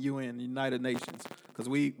the fucking UN, the United Nations. Because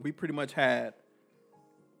we pretty much had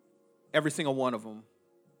every single one of them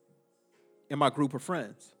in my group of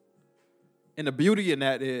friends. And the beauty in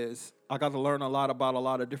that is I got to learn a lot about a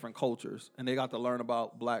lot of different cultures. And they got to learn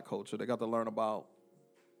about black culture. They got to learn about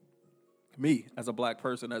me as a black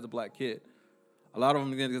person, as a black kid. A lot of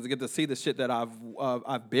them get to see the shit that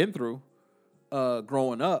I've been through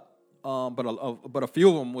growing up. But a few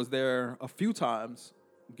of them was there a few times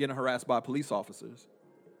getting harassed by police officers.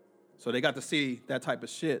 So they got to see that type of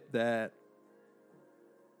shit that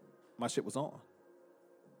my shit was on.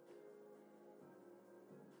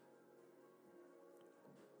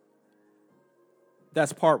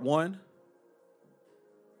 That's part one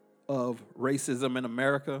of racism in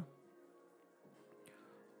America.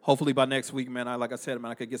 Hopefully by next week, man, like I said, man,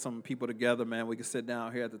 I could get some people together, man. We could sit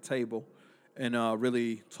down here at the table and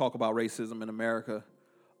really talk about racism in America,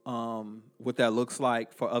 what that looks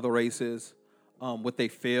like for other races, what they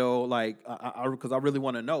feel like. Because I really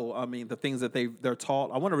want to know. I mean, the things that they're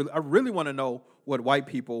taught. I really want to know what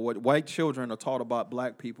white children are taught about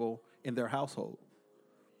black people in their household,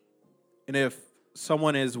 and if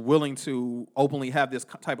someone is willing to openly have this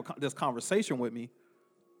type of this conversation with me,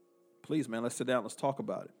 please, man, let's sit down. Let's talk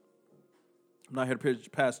about it. I'm not here to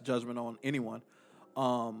pass judgment on anyone.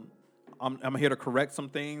 I'm here to correct some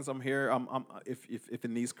things. I'm here. If it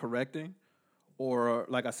needs correcting, or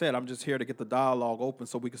like I said, I'm just here to get the dialogue open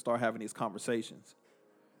so we can start having these conversations.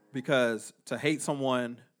 Because to hate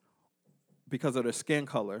someone because of their skin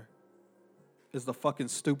color is the fucking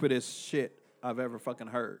stupidest shit I've ever fucking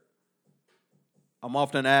heard. I'm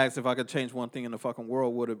often asked if I could change one thing in the fucking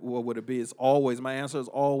world, what would it be? My answer is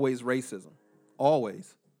always racism.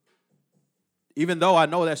 Always. Even though I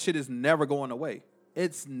know that shit is never going away.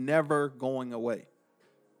 It's never going away.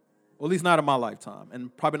 Well, at least not in my lifetime,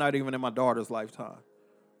 and probably not even in my daughter's lifetime,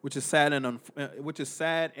 which is sad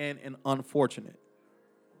and unfortunate.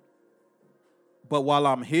 But while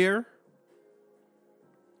I'm here,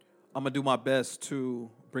 I'm gonna do my best to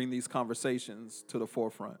bring these conversations to the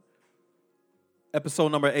forefront.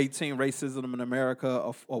 Episode number 18, Racism in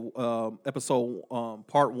America, episode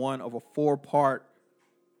part one of a 4-part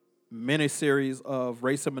miniseries of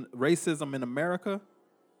racism in America.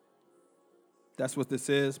 That's what this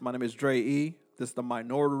is. My name is Dre E. This is the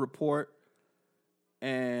Minority Report.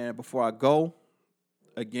 And before I go,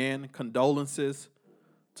 again, condolences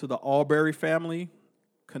to the Albury family,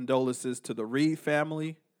 condolences to the Reed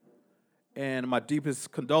family, and my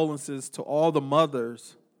deepest condolences to all the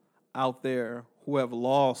mothers out there who have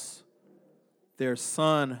lost their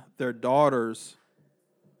son, their daughters,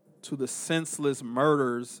 to the senseless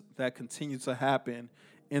murders that continue to happen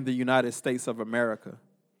in the United States of America.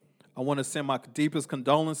 I want to send my deepest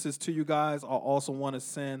condolences to you guys. I also want to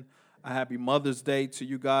send a happy Mother's Day to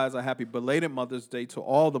you guys, a happy belated Mother's Day to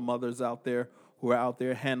all the mothers out there who are out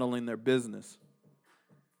there handling their business.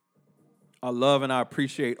 I love and I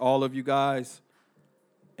appreciate all of you guys.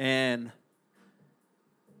 And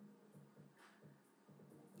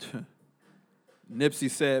Nipsey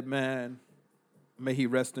said, man, may he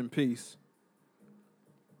rest in peace.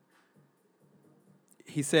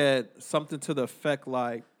 He said something to the effect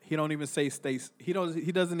like, he doesn't even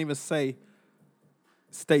say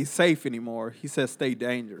stay safe anymore. He says stay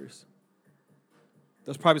dangerous.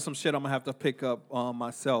 That's probably some shit I'm gonna have to pick up on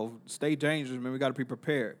myself. Stay dangerous, man. We gotta be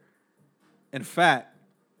prepared. In fact,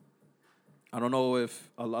 I don't know if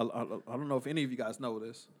any of you guys know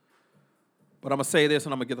this, but I'm gonna say this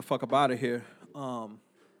and I'm gonna get the fuck up out of here. I'm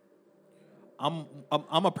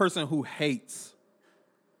a person who hates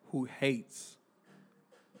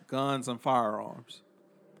guns and firearms.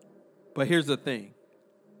 But here's the thing.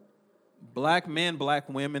 Black men, black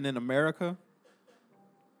women in America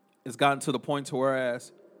has gotten to the point to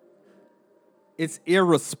whereas it's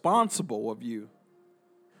irresponsible of you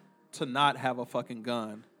to not have a fucking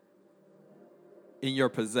gun in your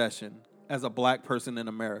possession as a black person in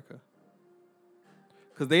America.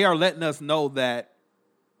 Because they are letting us know that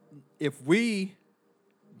if we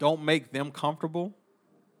don't make them comfortable,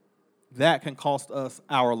 that can cost us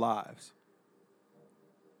our lives.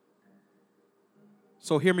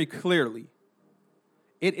 So hear me clearly.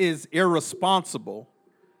 It is irresponsible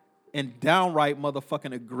and downright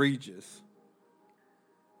motherfucking egregious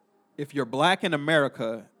if you're black in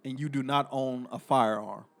America and you do not own a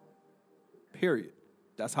firearm. period.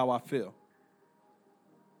 That's how I feel.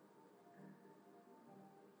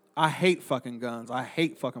 I hate fucking guns. I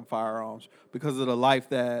hate fucking firearms because of the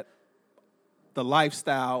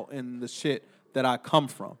lifestyle and the shit that I come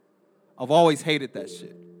from. I've always hated that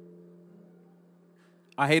shit.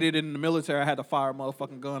 I hated it in the military. I had to fire a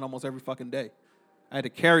motherfucking gun almost every fucking day. I had to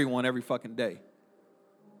carry one every fucking day.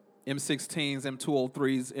 M16s,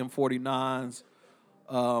 M203s, M49s,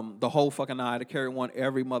 the whole fucking night. I had to carry one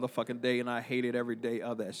every motherfucking day, and I hated every day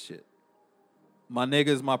of that shit. My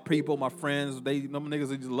niggas, my people, my friends, them niggas,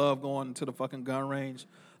 they just love going to the fucking gun range,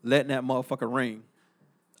 letting that motherfucker ring.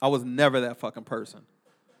 I was never that fucking person.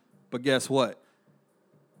 But guess what?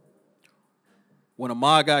 When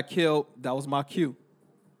Ahmad got killed, that was my cue.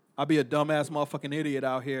 I'd be a dumbass motherfucking idiot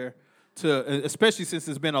out here especially since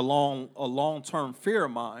it's been a long-term fear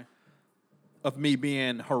of mine of me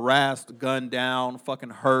being harassed, gunned down, fucking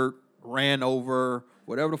hurt, ran over,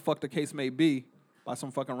 whatever the fuck the case may be, by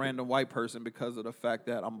some fucking random white person because of the fact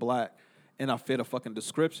that I'm black and I fit a fucking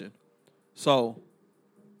description. So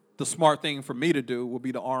the smart thing for me to do would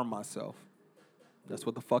be to arm myself. That's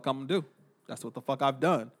what the fuck I'm gonna do. That's what the fuck I've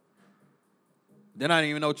done. Then I didn't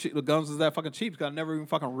even know the guns was that fucking cheap because I never even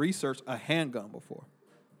fucking researched a handgun before.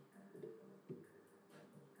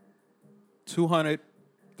 $200,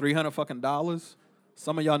 $300 fucking dollars.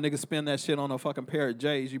 Some of y'all niggas spend that shit on a fucking pair of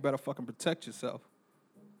J's. You better fucking protect yourself.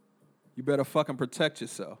 You better fucking protect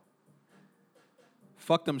yourself.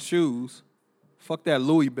 Fuck them shoes. Fuck that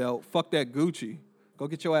Louis belt. Fuck that Gucci. Go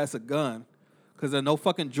get your ass a gun. Because there's no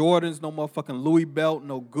fucking Jordans, no motherfucking Louis belt,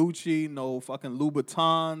 no Gucci, no fucking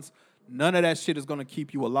Louboutins. None of that shit is going to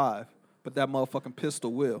keep you alive. But that motherfucking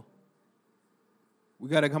pistol will. We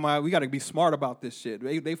got to come out. We got to be smart about this shit.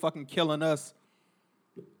 They fucking killing us.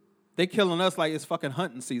 They killing us like it's fucking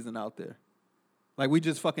hunting season out there. Like we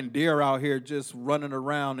just fucking deer out here just running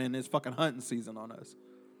around and it's fucking hunting season on us.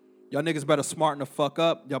 Y'all niggas better smarten the fuck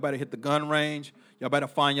up. Y'all better hit the gun range. Y'all better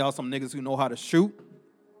find y'all some niggas who know how to shoot.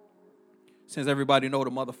 Since everybody know the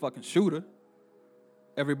motherfucking shooter.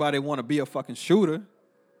 Everybody want to be a fucking shooter.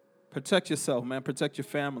 Protect yourself, man. Protect your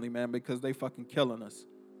family, man, because they fucking killing us.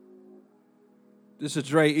 This is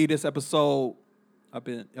Dre E. This episode,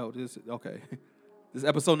 okay. This is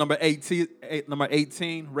episode number 18,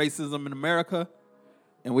 Racism in America.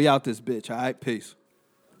 And we out this bitch, all right? Peace.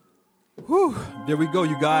 Whew. There we go,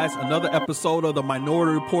 you guys. Another episode of the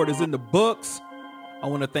Minority Report is in the books. I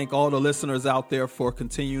want to thank all the listeners out there for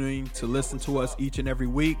continuing to listen to us each and every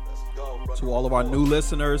week. To all of our new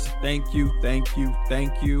listeners, thank you, thank you,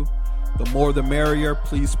 thank you. The more the merrier.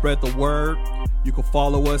 Please spread the word. You can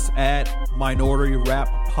follow us at Minority Rap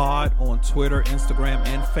Pod on Twitter, Instagram,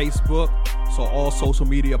 and Facebook. So all social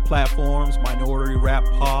media platforms, Minority Rap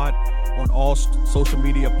Pod on all social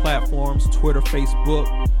media platforms, Twitter,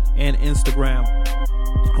 Facebook, and Instagram.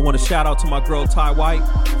 I want to shout out to my girl Ty White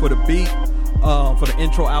for the beat, for the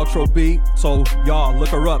intro outro beat. So y'all look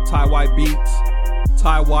her up, Ty White Beats,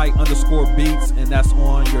 Ty White _beats, and that's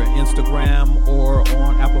on your Instagram or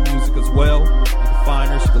on Apple Music as well. You can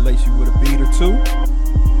find her, she can lace you with a beat or two.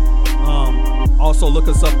 Also look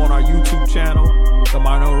us up on our YouTube channel, The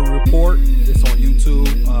Minority Report. It's on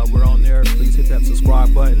YouTube. We're on there. Please hit that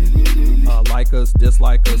subscribe button. Like us,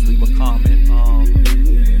 dislike us, leave a comment.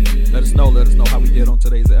 Let us know how we did on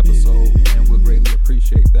today's episode, and we'll greatly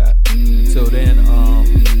appreciate that. Until then,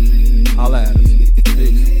 holla at us.